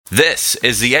This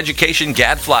is the Education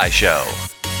Gadfly Show.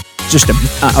 Just a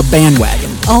bandwagon.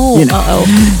 Oh, you know.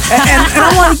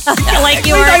 And I'm like,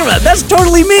 you were. That's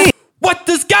totally me. What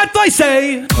does Gadfly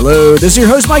say? Hello, this is your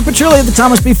host, Mike Petrilli of the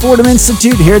Thomas B. Fordham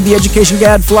Institute here at the Education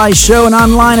Gadfly Show and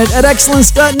online at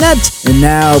edexcellence.net. And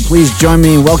now, please join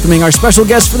me in welcoming our special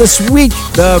guest for this week,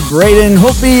 the Braden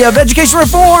Holtby of Education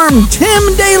Reform,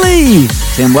 Tim Daly.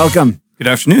 Tim, welcome. Good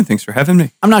afternoon. Thanks for having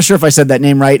me. I'm not sure if I said that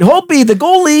name right. Holtby, the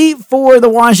goalie for the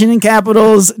Washington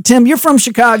Capitals. Tim, you're from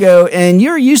Chicago, and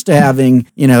you're used to having,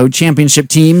 championship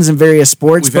teams in various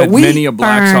sports. We've had many a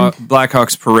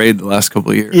Blackhawks parade the last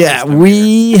couple of years. Yeah,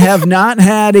 we have not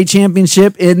had a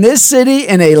championship in this city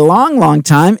in a long, long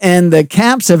time, and the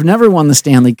Caps have never won the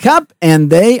Stanley Cup,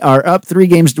 and they are up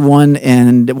 3-1,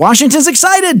 and Washington's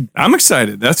excited. I'm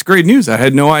excited. That's great news. I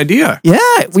had no idea. Yeah,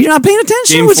 you're not paying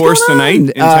attention. Game What's 4 going tonight on?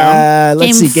 in town.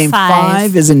 Let's see. Game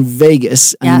 5 is in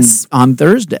Vegas on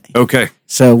Thursday. Okay.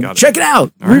 So check it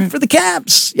out. Root for the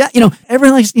Caps. Yeah,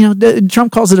 everyone likes,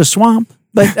 Trump calls it a swamp.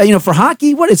 But, for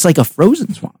hockey, it's like a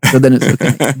frozen swamp. So then it's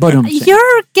okay. But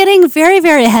you're getting very,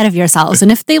 very ahead of yourselves.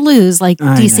 And if they lose,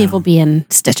 D-Save will be in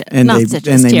stitches. And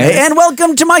stitches. And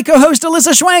welcome to my co-host,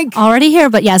 Alyssa Schwenk. Already here,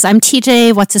 but yes, I'm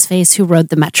TJ, what's-his-face, who rode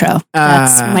the Metro.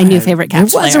 That's my new favorite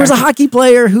Caps player. There was a hockey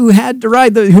player who had to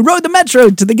who rode the Metro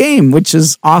to the game, which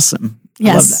is awesome.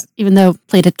 Yes, I love that. Even though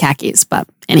plated khakis, but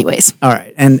anyways. All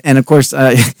right, and of course,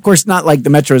 not like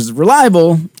the Metro is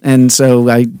reliable, and so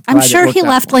I'm sure he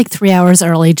left 3 hours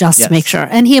early just to make sure,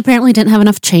 and he apparently didn't have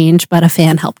enough change, but a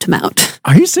fan helped him out.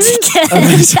 Are you serious?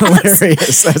 That's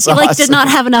hilarious. That's he awesome. did not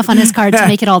have enough on his card to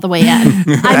make it all the way in.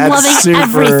 I'm loving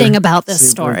everything about this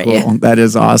story. Cool. That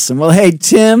is awesome. Well, hey,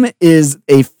 Tim is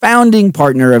a founding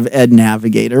partner of Ed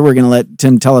Navigator. We're going to let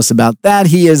Tim tell us about that.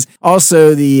 He is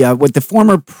also the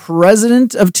former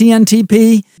president of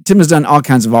TNTP. Tim has done all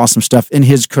kinds of awesome stuff in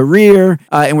his career,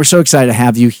 and we're so excited to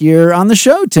have you here on the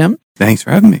show, Tim. Thanks for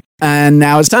having me. And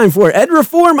now it's time for Ed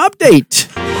Reform Update.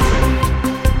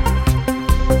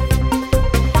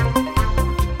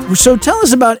 So tell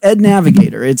us about Ed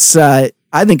Navigator. It's, I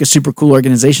think, a super cool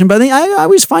organization, but I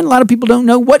always find a lot of people don't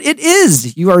know what it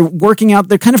is. You are working out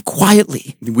there kind of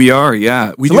quietly. We are,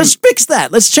 yeah. Let's fix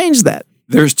that. Let's change that.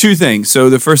 There's two things. So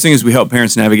the first thing is we help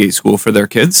parents navigate school for their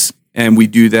kids. And we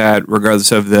do that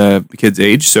regardless of the kid's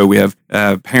age. So we have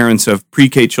parents of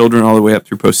pre-K children all the way up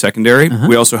through post-secondary. Uh-huh.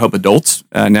 We also help adults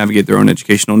navigate their own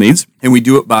educational needs. And we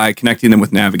do it by connecting them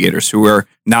with navigators who are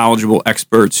knowledgeable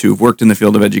experts who've worked in the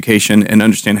field of education and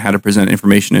understand how to present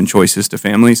information and choices to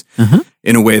families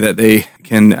in a way that they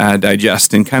can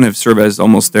digest and kind of serve as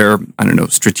almost their,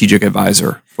 strategic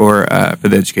advisor for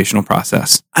the educational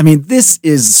process. I mean, this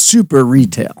is super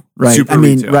retail, right?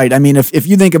 Retail. Right. I mean, if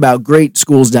you think about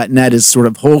greatschools.net is sort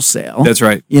of wholesale. That's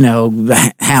right.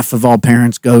 Half of all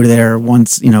parents go there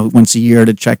once a year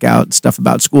to check out stuff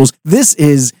about schools. This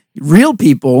is real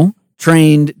people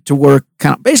trained to work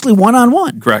kind of basically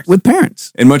one-on-one. Correct. With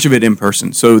parents. And much of it in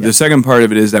person. So the second part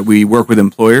of it is that we work with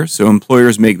employers. So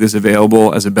employers make this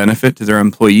available as a benefit to their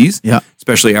employees,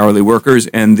 especially hourly workers.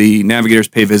 And the navigators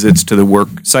pay visits to the work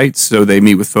sites. So they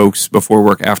meet with folks before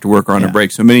work, after work, or on a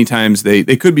break. So many times they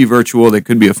could be virtual, they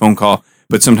could be a phone call,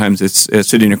 but sometimes it's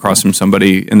sitting across from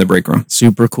somebody in the break room.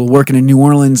 Super cool. Working in New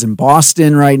Orleans and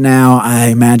Boston right now. I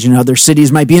imagine other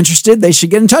cities might be interested. They should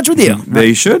get in touch with you.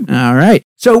 They should. All right.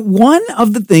 So one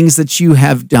of the things that you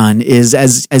have done is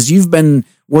as you've been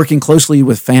working closely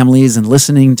with families and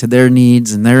listening to their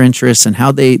needs and their interests and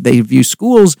how they view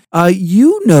schools,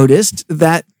 you noticed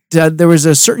that there was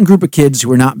a certain group of kids who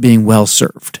were not being well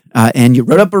served. And you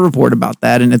wrote up a report about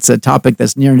that, and it's a topic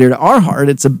that's near and dear to our heart.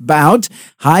 It's about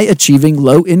high-achieving,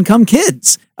 low-income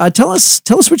kids. Tell us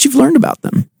what you've learned about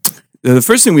them. The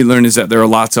first thing we learned is that there are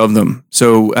lots of them.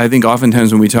 So I think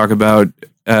oftentimes when we talk about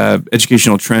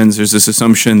educational trends, there's this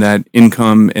assumption that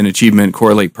income and achievement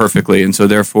correlate perfectly. And so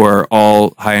therefore,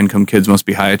 all high-income kids must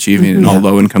be high-achieving and all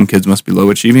low-income kids must be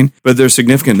low-achieving. But there's a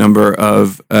significant number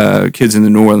of kids in the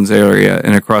New Orleans area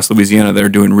and across Louisiana that are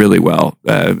doing really well.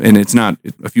 And it's not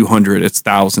a few hundred, it's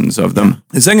thousands of them.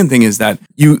 The second thing is that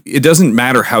it doesn't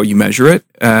matter how you measure it.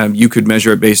 You could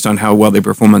measure it based on how well they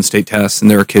perform on state tests, and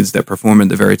there are kids that perform at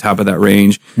the very top of that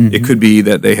range. Mm-hmm. It could be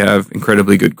that they have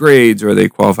incredibly good grades, or they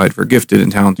qualified for gifted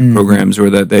and talented programs, or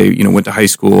that they went to high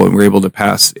school and were able to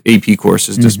pass AP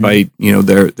courses despite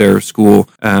their school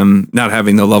not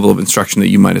having the level of instruction that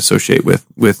you might associate with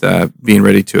being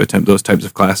ready to attempt those types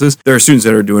of classes. There are students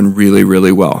that are doing really,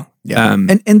 really well. Yeah.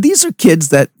 And these are kids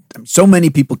that so many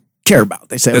people care about.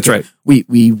 They say, that's right.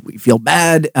 We feel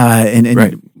bad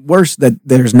and worse that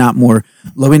there's not more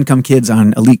low-income kids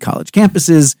on elite college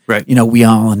campuses. Right. We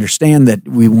all understand that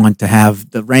we want to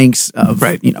have the ranks of,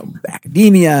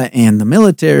 academia and the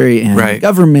military and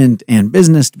government and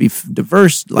business to be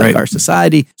diverse like our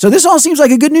society. So this all seems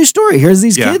like a good news story. Here's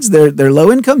these kids. They're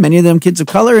low income, many of them kids of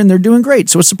color, and they're doing great.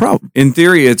 So what's the problem? In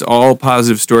theory, it's all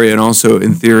positive story. And also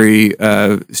in theory,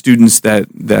 students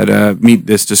that meet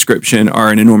this description are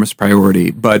an enormous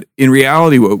priority. But in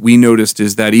reality, what we noticed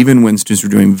is that even when students were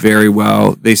doing very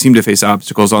well, they seem to face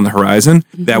obstacles on the horizon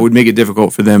that would make it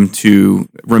difficult for them to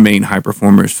remain high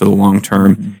performers for the long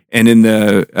term. And in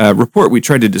the report, we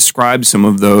tried to describe some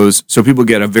of those so people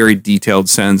get a very detailed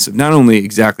sense of not only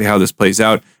exactly how this plays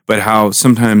out, but how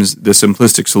sometimes the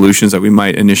simplistic solutions that we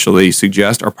might initially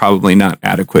suggest are probably not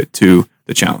adequate to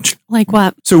the challenge. Like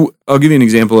what? So I'll give you an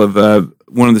example of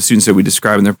one of the students that we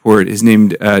describe in the report is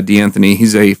named D'Anthony.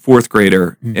 He's a fourth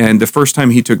grader. And the first time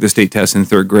he took the state test in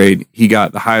third grade, he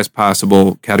got the highest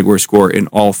possible category score in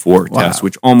all four tests,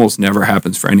 which almost never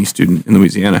happens for any student in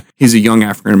Louisiana. He's a young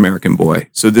African-American boy.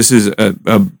 So this is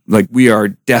we are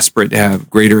desperate to have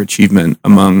greater achievement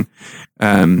among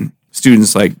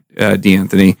students like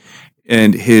D'Anthony.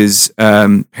 And his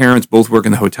parents both work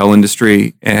in the hotel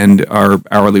industry and are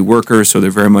hourly workers, so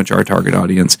they're very much our target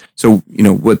audience. So,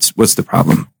 what's the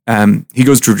problem? He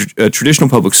goes to a traditional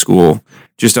public school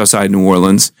just outside New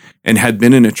Orleans and had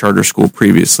been in a charter school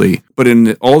previously. But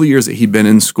in all the years that he'd been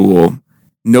in school,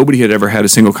 nobody had ever had a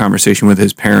single conversation with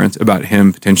his parents about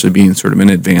him potentially being sort of an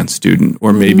advanced student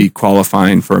or maybe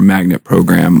qualifying for a magnet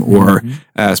program or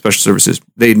special services.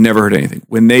 They'd never heard anything.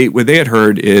 What they had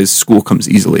heard is school comes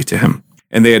easily to him.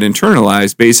 And they had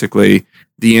internalized basically,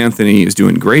 D'Anthony is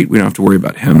doing great. We don't have to worry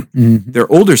about him. Their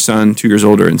older son, 2 years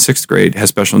older in sixth grade, has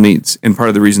special needs. And part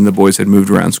of the reason the boys had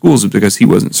moved around schools is because he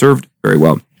wasn't served very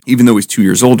well. Even though he's 2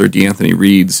 years older, D'Anthony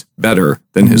reads better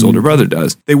than his older brother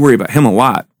does. They worry about him a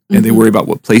lot. And they worry about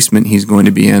what placement he's going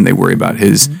to be in. They worry about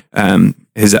his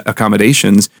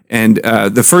accommodations. And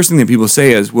the first thing that people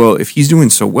say is, well, if he's doing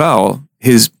so well,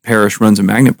 his parish runs a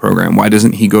magnet program. Why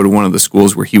doesn't he go to one of the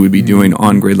schools where he would be doing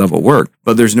on grade level work?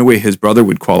 But there's no way his brother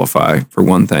would qualify, for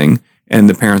one thing. And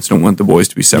the parents don't want the boys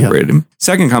to be separated.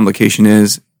 Second complication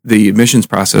is the admissions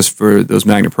process for those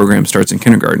magnet programs starts in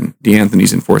kindergarten.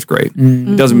 D'Anthony's in fourth grade.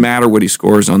 It doesn't matter what he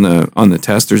scores on the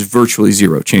test. There's virtually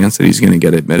zero chance that he's going to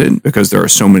get admitted because there are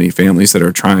so many families that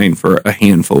are trying for a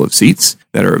handful of seats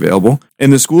that are available.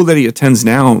 And the school that he attends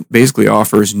now basically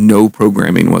offers no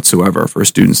programming whatsoever for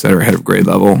students that are ahead of grade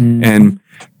level. And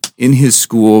in his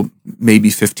school, maybe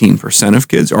 15% of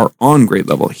kids are on grade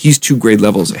level. He's 2 grade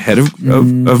levels ahead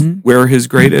of where his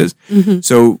grade is.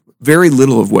 So very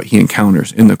little of what he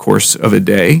encounters in the course of a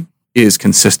day is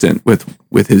consistent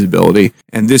with his ability.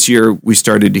 And this year, we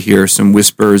started to hear some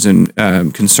whispers and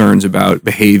concerns about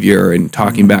behavior and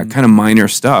talking back, kind of minor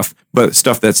stuff, but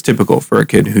stuff that's typical for a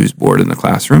kid who's bored in the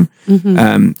classroom.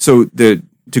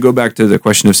 To go back to the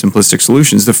question of simplistic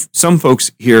solutions, some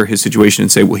folks hear his situation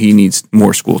and say, well, he needs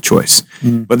more school choice.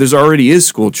 But there's already is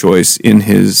school choice in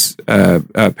his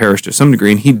parish to some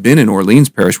degree, and he'd been in Orleans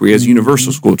Parish where he has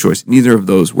universal school choice. Neither of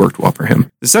those worked well for him.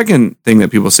 The second thing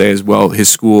that people say is, well, his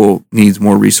school needs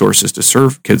more resources to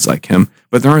serve kids like him,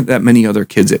 but there aren't that many other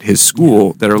kids at his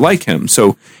school that are like him.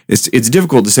 So it's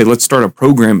difficult to say, let's start a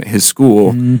program at his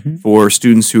school for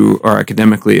students who are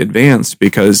academically advanced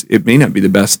because it may not be the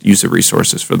best use of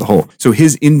resources for the whole. So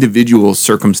his individual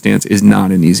circumstance is not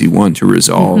an easy one to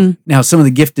resolve. Now, some of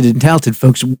the gifted and talented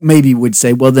folks maybe would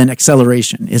say, well, then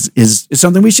acceleration is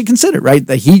something we should consider, right?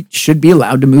 That he should be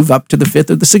allowed to move up to the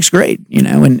 5th or the 6th grade,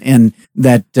 and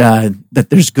that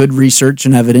there's good research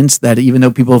and evidence that even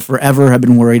though people forever have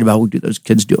been worried about, well, do those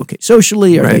kids do okay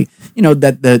socially? Are they,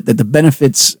 that the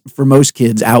benefits for most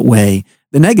kids outweigh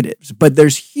the negatives, but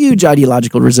there's huge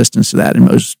ideological resistance to that in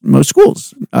most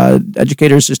schools.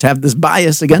 Educators just have this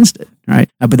bias against it, right?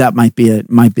 But that might be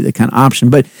the kind of option.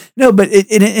 But no, but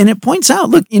it points out,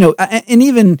 look, and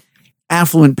even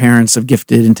affluent parents of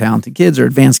gifted and talented kids or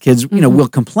advanced kids, will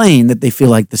complain that they feel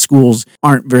like the schools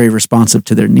aren't very responsive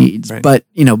to their needs. Right. But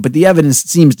the evidence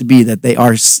seems to be that they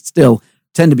are still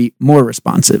tend to be more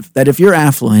responsive. That if you're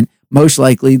affluent, most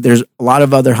likely there's a lot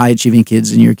of other high achieving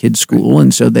kids in your kid's school,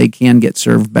 and so they can get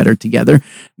served better together.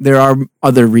 There are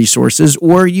other resources,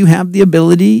 or you have the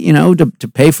ability,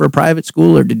 to pay for a private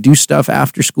school or to do stuff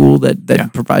after school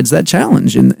that provides that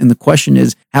challenge. And the question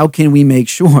is, how can we make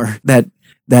sure that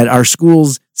our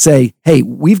schools say, hey,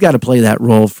 we've got to play that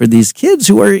role for these kids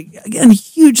who are, again,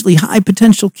 hugely high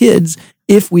potential kids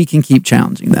if we can keep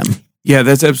challenging them? Yeah,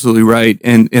 that's absolutely right.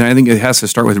 And I think it has to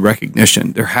start with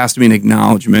recognition. There has to be an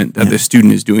acknowledgement that the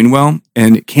student is doing well,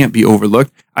 and it can't be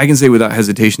overlooked. I can say without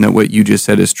hesitation that what you just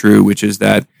said is true, which is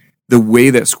that the way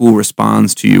that school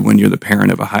responds to you when you're the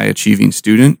parent of a high achieving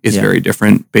student is very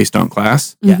different based on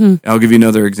class. Mm-hmm. I'll give you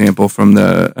another example from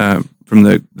the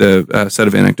set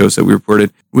of anecdotes that we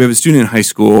reported. We have a student in high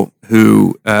school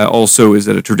who also is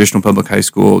at a traditional public high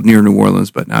school near New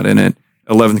Orleans, but not in it.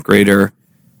 11th grader,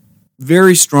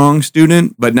 very strong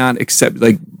student, but not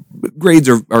grades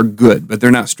are good, but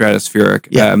they're not stratospheric.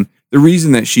 Yeah. The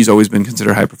reason that she's always been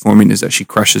considered high performing is that she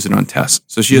crushes it on tests.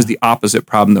 So she has the opposite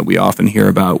problem that we often hear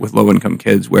about with low income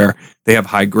kids, where they have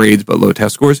high grades but low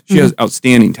test scores. She has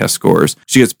outstanding test scores.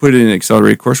 She gets put in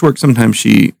accelerated coursework. Sometimes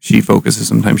she focuses,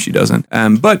 sometimes she doesn't.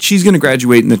 But she's going to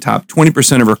graduate in the top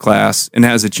 20% of her class and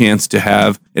has a chance to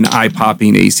have an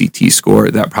eye-popping ACT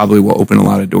score that probably will open a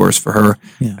lot of doors for her.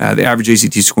 Yeah. The average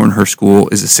ACT score in her school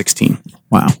is a 16.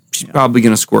 Wow. She's probably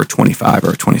going to score a 25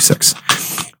 or a 26.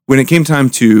 When it came time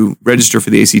to register for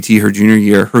the ACT her junior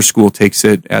year, her school takes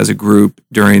it as a group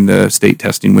during the state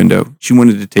testing window. She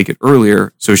wanted to take it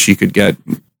earlier so she could get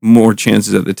more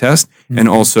chances at the test and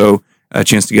also a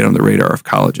chance to get on the radar of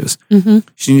colleges.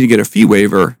 She needed to get a fee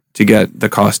waiver to get the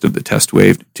cost of the test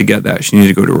waived. To get that, she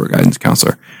needed to go to her guidance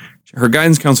counselor. Her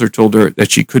guidance counselor told her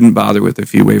that she couldn't bother with the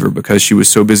fee waiver because she was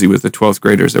so busy with the 12th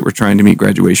graders that were trying to meet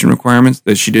graduation requirements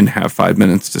that she didn't have 5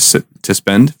 minutes to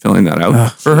spend filling that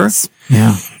out for her.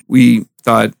 Yeah. We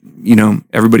thought,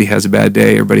 everybody has a bad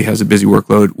day. Everybody has a busy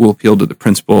workload. We'll appeal to the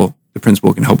principal. The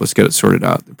principal can help us get it sorted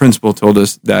out. The principal told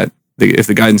us that if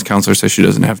the guidance counselor says she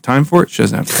doesn't have time for it, she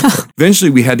doesn't have time for it. Eventually,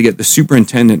 we had to get the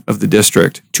superintendent of the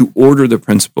district to order the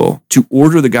principal, to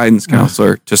order the guidance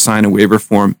counselor to sign a waiver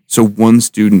form so one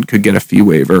student could get a fee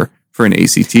waiver for an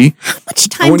ACT. How much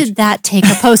time did that take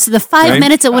opposed to the 5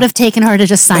 minutes it would have taken her to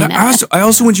just sign it? I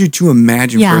also want you to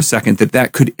imagine for a second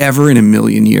that could ever in a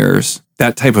million years,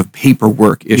 that type of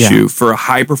paperwork issue for a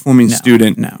high-performing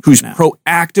student who's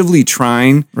proactively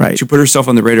trying to put herself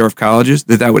on the radar of colleges,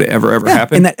 that would ever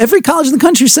happen. And that every college in the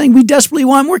country is saying, we desperately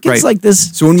want more kids like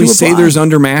this. So when we say there's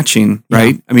undermatching,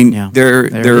 right? I mean,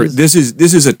 this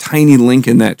is a tiny link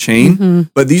in that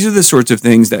chain, but these are the sorts of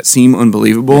things that seem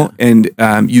unbelievable, and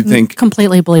you think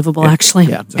completely believable, actually.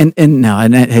 Yeah, and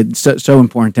it's so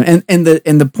important. And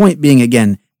the point being,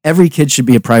 again, every kid should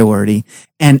be a priority,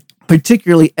 and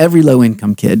particularly every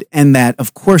low-income kid. And that,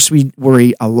 of course, we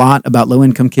worry a lot about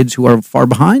low-income kids who are far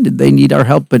behind and they need our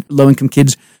help, but low-income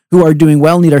kids who are doing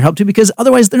well need our help too, because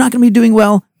otherwise they're not going to be doing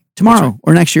well tomorrow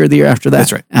or next year or the year after that.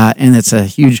 That's right. And it's a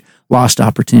huge lost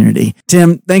opportunity.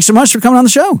 Tim, thanks so much for coming on the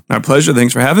show. My pleasure.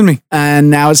 Thanks for having me. And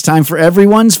now it's time for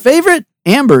everyone's favorite,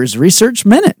 Amber's Research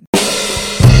Minute.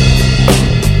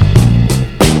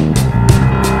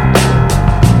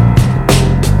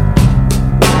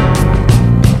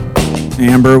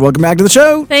 Amber, welcome back to the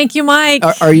show. Thank you, Mike.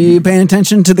 Are you paying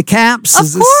attention to the caps?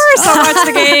 Of course, I watched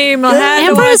the game.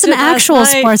 Amber is an actual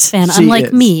sports fan,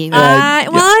 unlike me. Once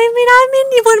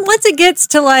it gets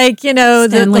to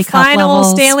the final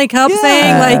Stanley Cup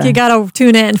thing, you got to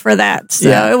tune in for that.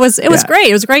 So it was great.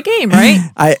 It was a great game, right?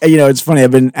 It's funny.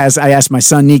 I asked my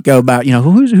son Nico about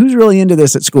who's really into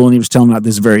this at school, and he was telling me about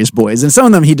these various boys, and some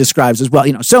of them he describes as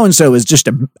so and so is just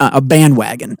a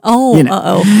bandwagon. Oh, and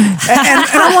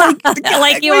I'm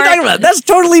like you were talking about? That's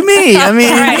totally me. I mean,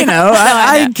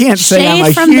 I can't say I'm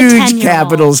a huge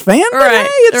Capitals fan, but hey,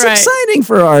 it's exciting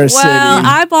for our city. Well,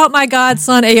 I bought my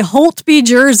godson a Holtby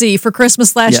jersey for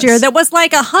Christmas last year that was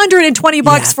like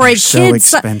 $120 for a kid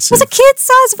size. Was a kid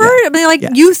size version? I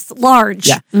mean, youth large.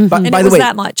 Yeah. And by the way,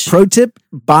 that much. Pro tip: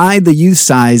 buy the youth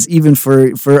size even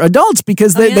for adults,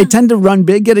 because they tend to run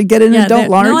big. Get an adult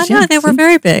large. No, they were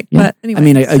very big. But anyway, I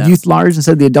mean, a youth large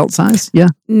instead of the adult size. Yeah.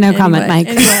 No comment, Mike.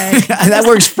 Anyway. That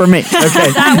works for me.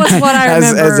 Okay. That was what I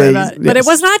remember. But it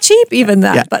was not cheap, even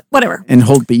that. Yeah. But whatever. And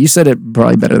Holtby, you said it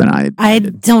probably better than I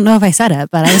did. Don't know if I said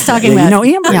it, but I was talking about.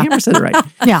 Amber said it right.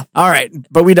 Yeah. All right,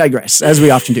 but we digress, as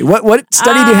we often do. What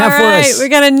study do you have for us? We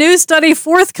got a new study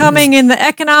forthcoming in the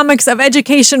Economics of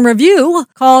Education Review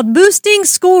called "Boosting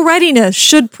School Readiness: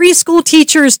 Should Preschool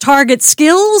Teachers Target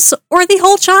Skills or the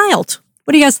Whole Child?"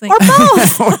 What do you guys think? Or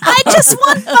both. I just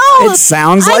want both. It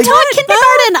sounds like I taught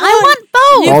kindergarten. I want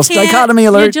both. False dichotomy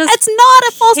alert. It's not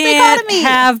a false dichotomy.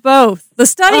 Have both. The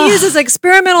study uses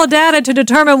experimental data to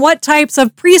determine what types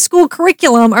of preschool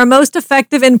curriculum are most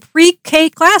effective in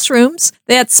pre-K classrooms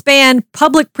that span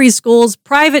public preschools,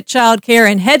 private childcare,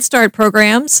 and Head Start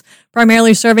programs,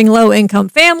 primarily serving low-income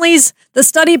families. The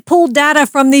study pulled data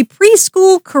from the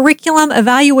Preschool Curriculum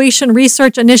Evaluation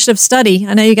Research Initiative study.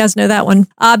 I know you guys know that one.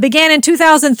 Began in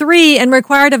 2003 and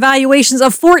required evaluations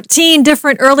of 14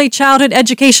 different early childhood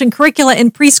education curricula in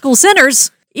preschool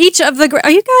centers. Each of the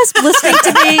are you guys listening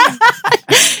to me?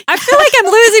 I feel like I'm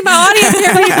losing my audience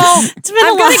here, people. It's been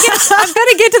a while. I'm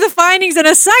gonna get to the findings in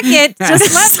a second.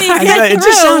 Just let me get through. It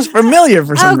just sounds familiar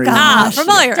for some reason.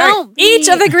 Familiar. Don't be. Each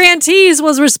of the grantees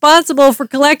was responsible for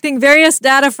collecting various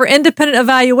data for independent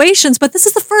evaluations, but this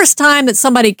is the first time that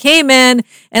somebody came in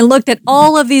and looked at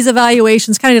all of these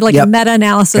evaluations, kind of did like a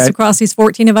meta-analysis across these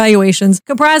 14 evaluations.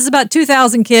 Comprises about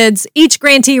 2,000 kids. Each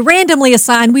grantee randomly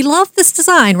assigned. We love this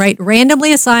design, right?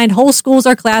 Randomly assigned whole schools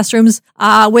or classrooms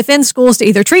within schools to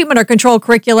either treatment or control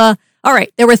curricula. All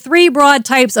right, there were 3 broad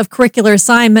types of curricular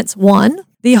assignments. 1,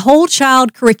 the whole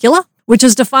child curricula, which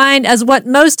is defined as what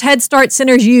most Head Start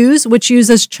centers use, which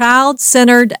uses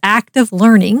child-centered active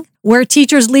learning, where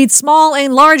teachers lead small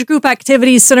and large group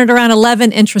activities centered around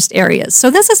 11 interest areas. So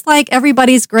this is like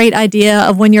everybody's great idea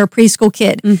of when you're a preschool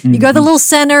kid. You go to the little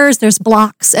centers, there's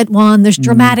blocks at one, there's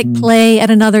dramatic play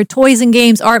at another, toys and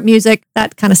games, art, music,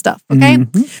 that kind of stuff, okay?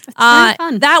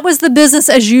 That was the business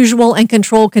as usual and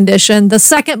control condition. The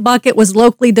second bucket was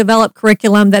locally developed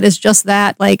curriculum that is just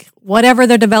that, like whatever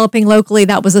they're developing locally,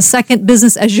 that was the second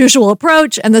business as usual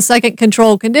approach and the second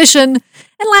control condition.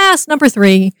 And last, number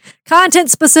 3,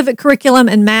 content-specific curriculum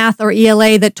in math or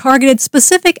ELA that targeted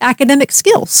specific academic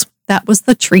skills. That was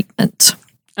the treatment.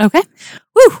 Okay.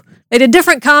 Whew. They did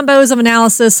different combos of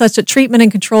analysis such that treatment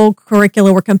and control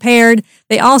curricula were compared.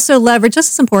 They also leveraged,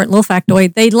 this is important, little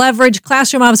factoid, they leveraged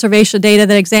classroom observation data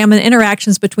that examined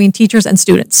interactions between teachers and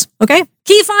students. Okay?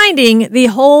 Key finding, the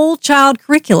whole child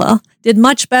curricula did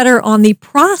much better on the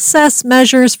process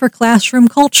measures for classroom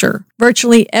culture.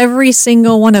 Virtually every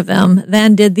single one of them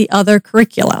than did the other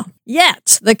curricula.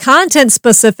 Yet, the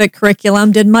content-specific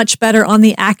curriculum did much better on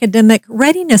the academic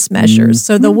readiness measures.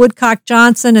 So the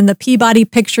Woodcock-Johnson and the Peabody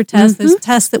picture test, those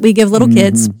tests that we give little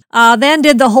kids, then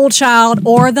did the whole child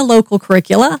or the local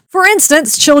curricula. For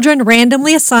instance, children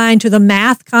randomly assigned to the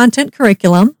math content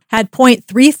curriculum had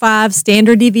 0.35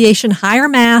 standard deviation higher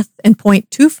math and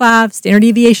 0.25 standard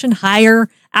deviation higher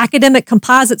academic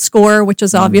composite score, which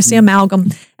is obviously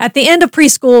amalgam, at the end of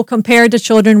preschool compared to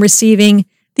children receiving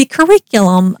the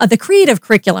curriculum, the creative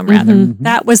curriculum, rather.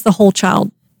 That was the whole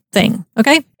child thing.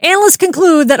 Okay. Analysts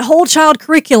conclude that whole child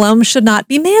curriculum should not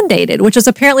be mandated, which is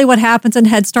apparently what happens in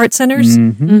Head Start centers,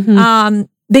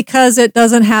 because it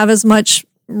doesn't have as much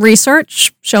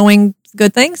research showing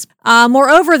good things.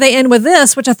 Moreover, they end with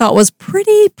this, which I thought was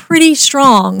pretty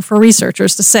strong for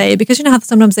researchers to say, because you know how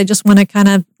sometimes they just want to kind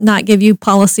of not give you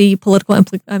policy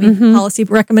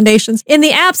recommendations. In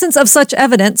the absence of such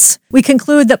evidence, we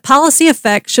conclude that policy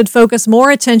effects should focus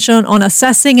more attention on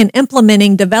assessing and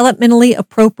implementing developmentally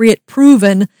appropriate,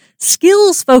 proven,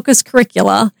 skills-focused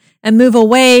curricula and move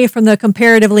away from the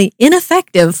comparatively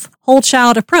ineffective whole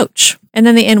child approach. And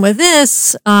then they end with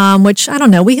this, which I don't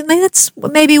know.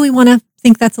 Maybe we want to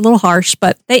think that's a little harsh,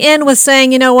 but they end with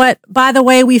saying, you know what? By the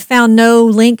way, we found no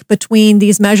link between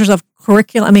these measures of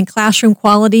classroom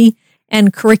quality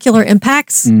and curricular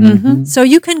impacts. So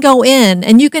you can go in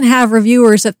and you can have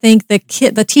reviewers that think the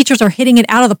teachers are hitting it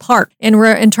out of the park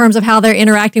in terms of how they're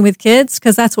interacting with kids,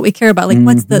 because that's what we care about. Like,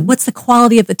 what's the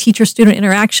quality of the teacher-student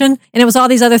interaction? And it was all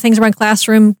these other things around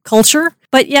classroom culture,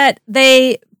 but yet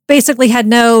they basically had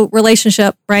no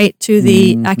relationship, right, to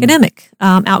the academic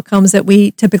outcomes that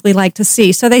we typically like to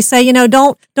see. So they say,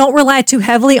 don't rely too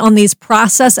heavily on these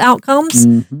process outcomes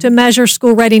to measure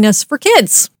school readiness for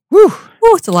kids. Whew,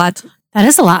 it's a lot. That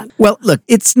is a lot. Well, look,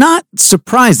 it's not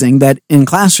surprising that in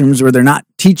classrooms where they're not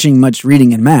teaching much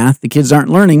reading and math, the kids aren't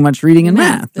learning much reading and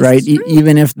math, right?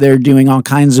 Even if they're doing all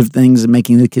kinds of things and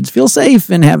making the kids feel safe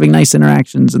and having nice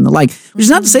interactions and the like. Which is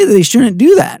not to say that they shouldn't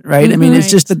do that, right? I mean, it's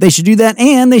just that they should do that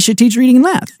and they should teach reading and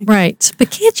math. Right.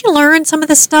 But can't you learn some of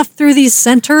this stuff through these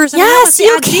centers? Yes,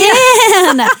 you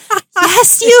can.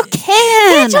 Yes, you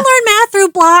can. Can't you learn math through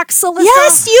blocks, Alyssa?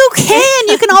 Yes, you can.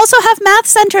 You can also have math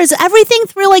centers. Everything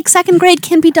through like second grade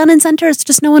can be done in centers.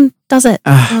 Just no one does it.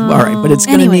 All right, but it's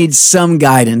going to need some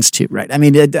guidance too, right? I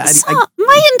mean, my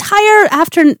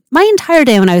entire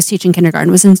day when I was teaching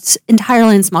kindergarten was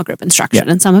entirely in small group instruction,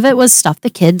 and some of it was stuff the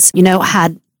kids,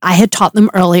 I had taught them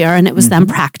earlier, and it was them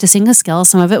practicing a skill.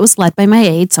 Some of it was led by my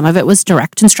aide. Some of it was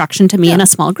direct instruction to me in a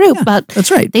small group. But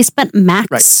that's right. They spent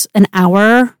max an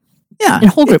hour. In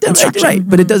whole group instruction. Right,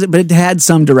 but it had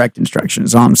some direct instruction,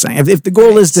 is all I'm saying. If the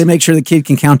goal is to make sure the kid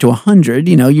can count to 100,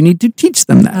 you need to teach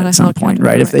them that at some point,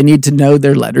 right? If they need to know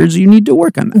their letters, you need to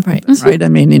work on that. Right? I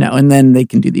mean, and then they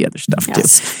can do the other stuff too.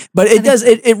 But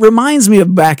it reminds me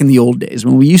of back in the old days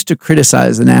when we used to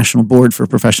criticize the National Board for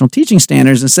Professional Teaching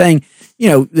Standards and saying,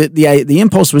 the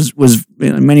impulse was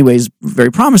in many ways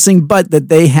very promising, but that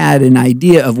they had an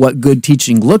idea of what good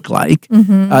teaching looked like.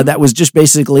 That was just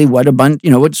basically what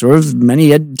what sort of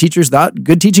many ed teachers thought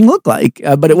good teaching looked like,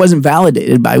 but it wasn't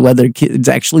validated by whether kids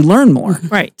actually learn more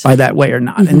by that way or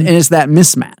not. And it's that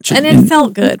mismatch. And it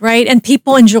felt good, right? And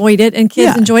people enjoyed it, and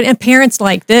kids enjoyed it, and parents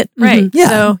liked it, right? Yeah,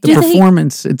 So the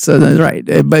performance, it's right.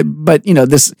 But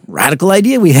this radical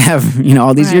idea we have,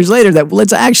 all these years later, that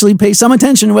let's actually pay some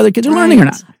attention to whether kids are learning or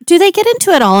not. Do they get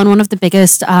into it all? And one of the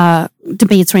biggest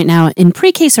debates right now in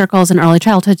pre-K circles and early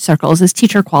childhood circles is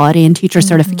teacher quality and teacher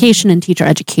certification and teacher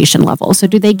education level. So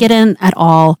do they get in at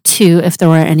all to if there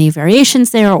were any variations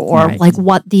there, or like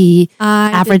what the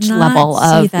average level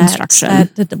of instruction?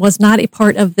 That was not a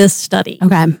part of this study.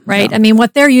 Okay. Right? I mean,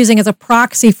 what they're using as a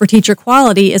proxy for teacher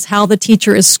quality is how the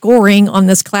teacher is scoring on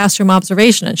this classroom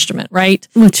observation instrument, right?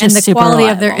 Which and is the super quality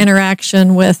of their reliable.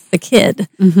 interaction with the kid.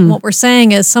 What we're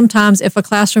saying is sometimes if a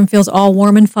classroom feels all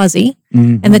warm and fuzzy,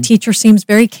 and the teacher seems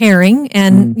very caring,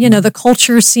 and the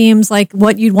culture seems like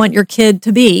what you'd want your kid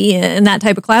to be in that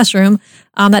type of classroom,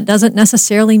 that doesn't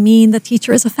necessarily mean the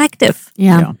teacher is effective.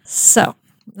 Yeah. So,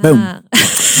 Boom.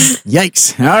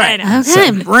 Yikes. All right. Okay.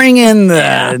 So bring in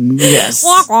the yes.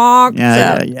 walk, walk.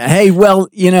 Yeah. Hey, well,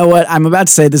 you know what? I'm about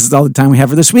to say this is all the time we have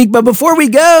for this week, but before we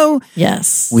go,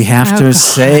 Yes. we have to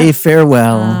say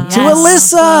farewell to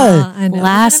Yes. Alyssa. I know.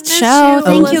 Last I'm gonna miss show. you,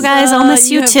 Thank you, guys. I'll miss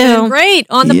you have too. been great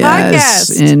on the Yes,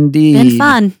 podcast. indeed. Been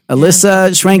fun. Alyssa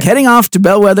Schwenk heading off to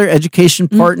Bellwether Education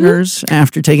Partners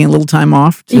after taking a little time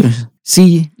off to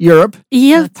see Europe.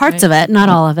 Yeah, parts of it, not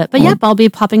all of it. But yep, I'll be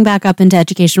popping back up into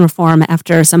education reform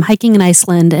after some hiking in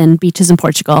Iceland and beaches in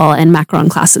Portugal and Macron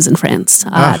classes in France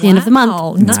at the end of the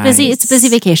month. It's busy. It's a busy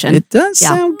vacation. It does Yeah.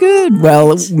 sound good.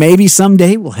 Well, maybe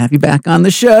someday we'll have you back on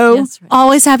the show. That's right.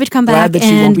 Always happy to come Glad back that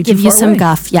you won't and be too give you far some away.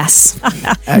 guff. Yes.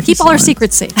 Keep all our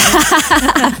secrets safe.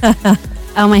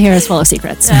 Oh, my hair is full of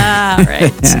secrets. All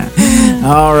right.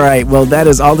 All right. Well, that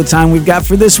is all the time we've got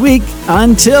for this week.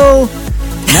 Until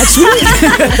next week.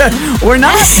 Or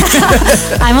not.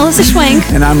 I'm Alyssa Schwenk.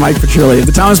 And I'm Mike Petrilli of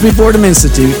the Thomas B. Fordham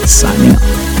Institute, signing off.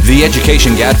 The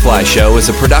Education Gadfly Show is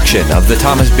a production of the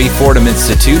Thomas B. Fordham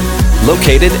Institute,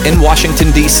 located in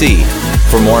Washington, D.C.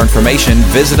 For more information,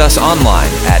 visit us online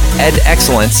at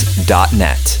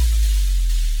edexcellence.net.